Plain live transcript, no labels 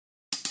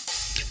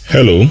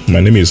Hello, my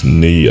name is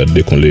Neyi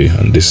Adekunle,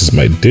 and this is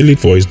my daily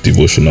voice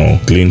devotional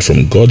gleaned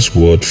from God's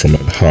word from my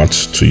heart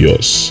to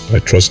yours. I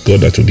trust God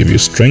that will give you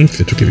strength,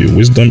 it will give you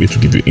wisdom, it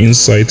will give you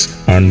insight,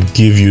 and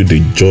give you the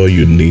joy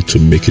you need to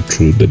make it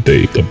through the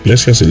day. God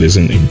bless you as you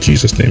listen in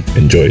Jesus' name.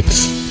 Enjoy it.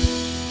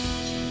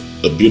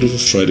 A beautiful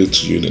Friday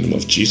to you in the name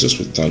of Jesus.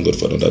 We thank God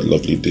for another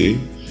lovely day.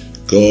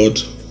 God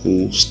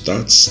who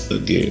starts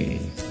again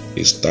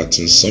is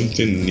starting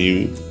something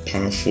new,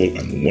 powerful,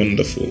 and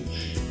wonderful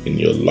in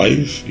your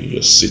life, in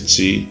your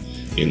city,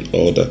 in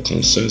all that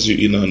concerns you,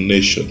 in our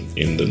nation,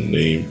 in the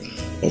name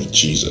of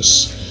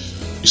Jesus.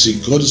 You see,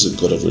 God is a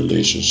God of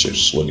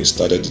relationships. When He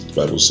started, the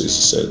Bible says,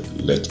 He said,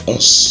 let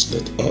us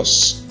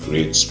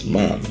create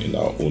man in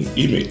our own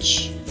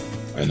image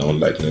and our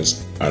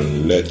likeness,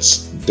 and let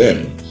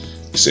them.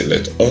 He said,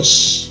 let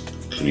us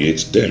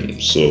create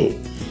them. So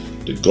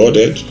the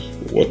Godhead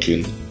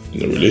working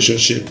in a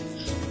relationship,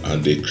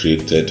 and they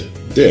created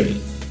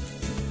them.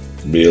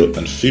 Male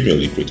and female,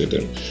 He created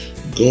them.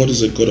 God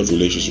is a God of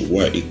relationships.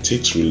 Why? It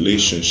takes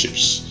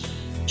relationships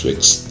to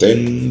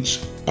extend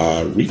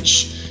our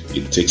reach.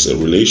 It takes a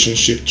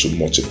relationship to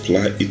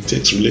multiply. It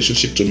takes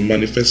relationship to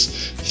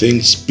manifest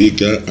things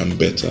bigger and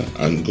better.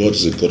 And God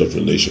is a God of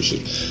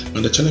relationships.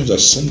 And the challenge is that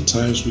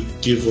sometimes we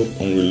give up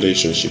on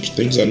relationships.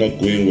 Things are not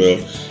going well.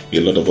 A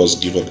lot of us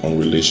give up on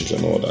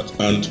relationships and all that.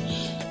 And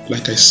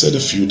like I said a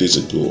few days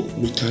ago,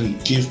 we can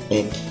give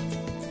up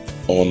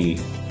on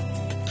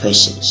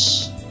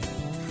persons,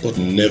 but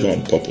never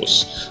on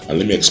purpose. And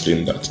let me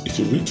explain that. If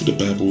you read through the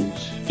Bible,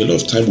 a lot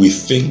of time we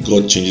think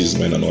God changes His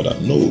mind and all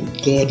that. No,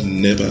 God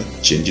never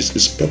changes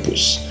His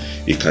purpose.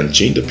 He can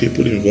change the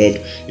people involved,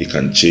 He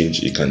can change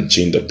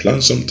the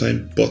plan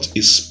sometime, but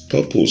His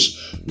purpose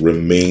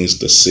remains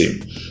the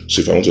same.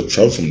 So if I want to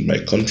travel from my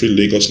country,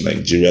 Lagos,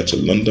 Nigeria, to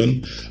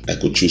London, I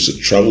could choose to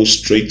travel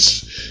straight.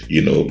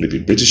 Maybe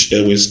British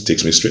Airways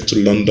takes me straight to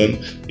London.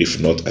 If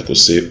not, I could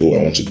say, I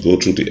want to go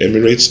through the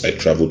Emirates. I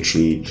travel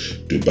through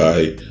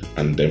Dubai,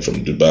 and then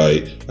from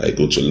Dubai, I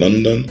go to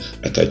London.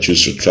 I can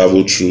choose to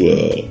travel through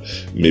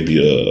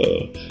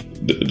the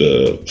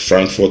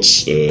Frankfurt,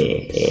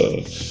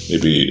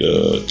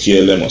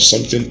 KLM or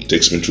something,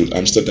 takes me through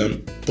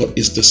Amsterdam. But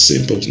it's the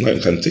same purpose. Now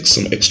it can take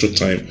some extra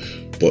time,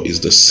 but it's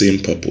the same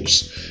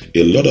purpose.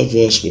 A lot of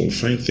us, when we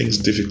find things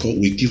difficult,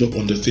 we give up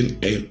on the thing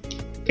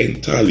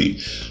entirely.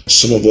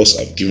 Some of us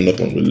have given up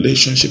on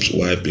relationships.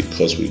 Why?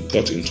 Because we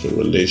got into a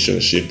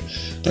relationship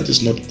that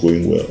is not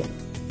going well.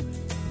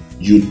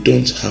 You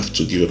don't have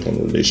to give up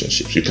on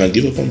relationships. You can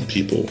give up on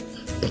people,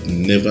 but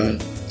never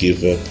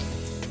give up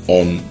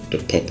on the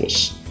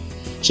purpose.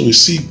 So we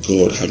see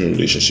God having a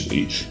relationship.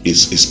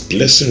 His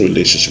blessing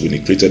relationship. When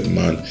He created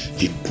man,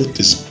 He put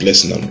this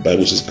blessing, and the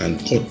Bible says, and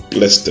God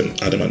blessed them,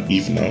 Adam and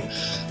Eve now,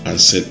 and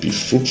said, be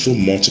fruitful,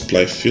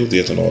 multiply, fill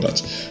the earth and all that.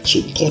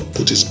 So God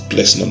put His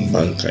blessing on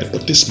mankind.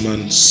 But this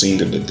man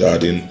sinned in the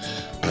garden,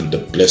 and the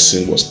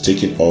blessing was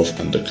taken off,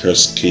 and the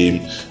curse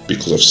came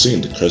because of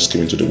sin. The curse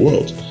came into the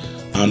world.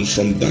 And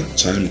from that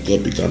time,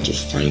 God began to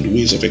find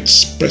ways of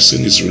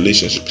expressing His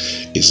relationship,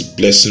 His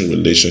blessing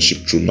relationship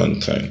through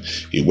mankind.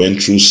 He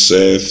went through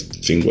Seth,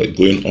 things were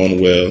going on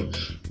well,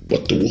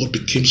 but the world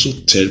became so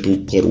terrible,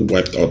 God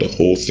wiped out the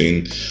whole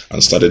thing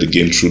and started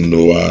again through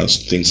Noah.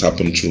 Things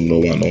happened through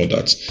Noah and all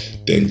that.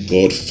 Then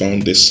God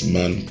found this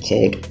man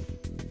called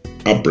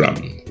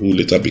Abram, who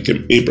later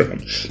became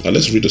Abraham. Now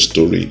let's read the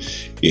story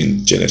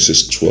in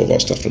Genesis 12. I'll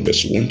start from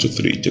verse 1 to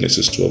 3.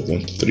 Genesis 12,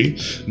 1 to 3.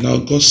 Now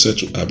God said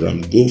to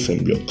Abram, go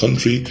from your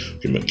country,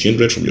 from your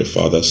kindred, from your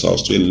father's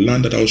house, to a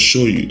land that I'll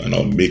show you, and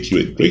I'll make you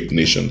a great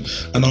nation,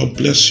 and I'll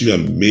bless you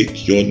and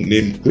make your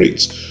name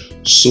great,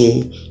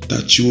 so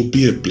that you will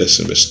be a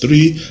blessing. Verse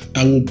 3,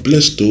 I will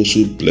bless those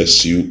who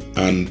bless you,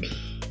 and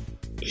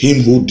him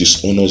who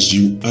dishonors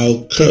you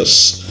I'll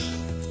curse,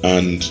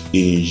 and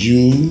in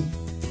you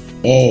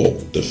all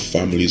the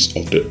families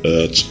of the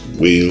earth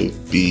will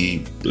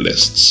be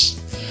blessed.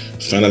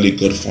 Finally,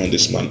 God found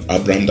this man,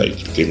 Abram, that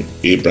became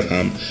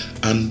Abraham,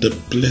 and the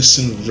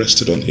blessing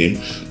rested on him.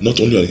 Not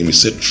only on him, He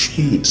said,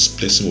 through you, this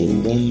blessing will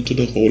run to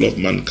the whole of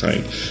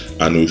mankind.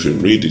 And if you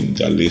read in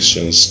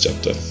Galatians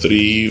chapter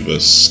 3,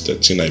 verse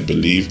 13, I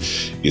believe,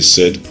 it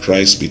said,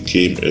 Christ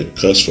became a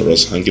curse for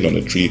us, hanging on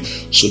a tree,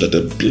 so that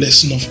the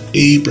blessing of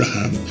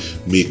Abraham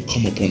may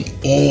come upon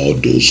all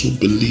those who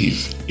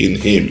believe in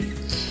Him.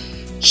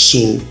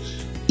 So,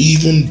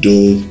 even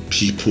though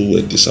people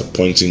were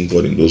disappointing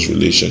God in those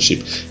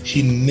relationships,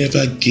 He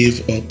never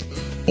gave up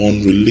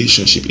on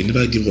relationship. He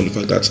never gave up on the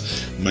fact that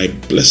my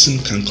blessing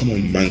can come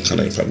on mankind.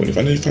 In fact, when He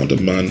finally found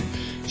a man,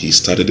 He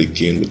started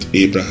again with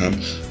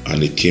Abraham,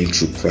 and it came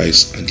through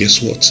Christ. And guess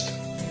what?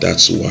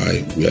 That's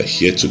why we are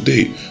here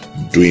today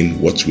doing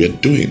what we are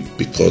doing,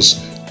 because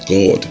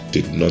God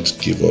did not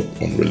give up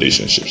on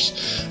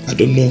relationships. I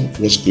don't know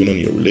what's going on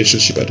in your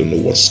relationship. I don't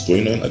know what's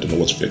going on. I don't know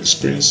what you've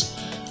experienced.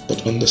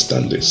 But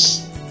understand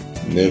this,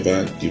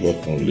 never give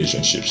up on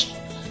relationships.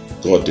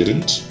 God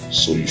didn't,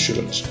 so you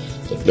shouldn't.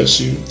 God bless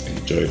you.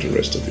 Enjoy the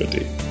rest of your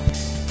day.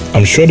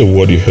 I'm sure the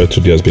word you heard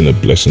today has been a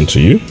blessing to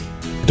you.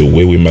 The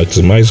way we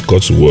maximize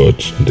God's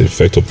word and the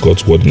effect of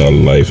God's word in our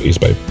life is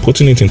by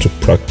putting it into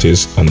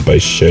practice and by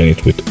sharing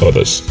it with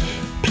others.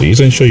 Please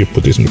ensure you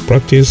put this into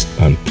practice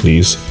and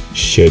please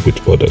share it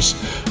with others.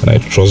 And I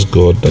trust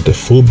God that the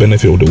full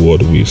benefit of the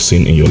word will be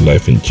seen in your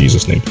life in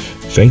Jesus' name.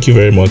 Thank you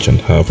very much and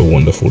have a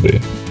wonderful day.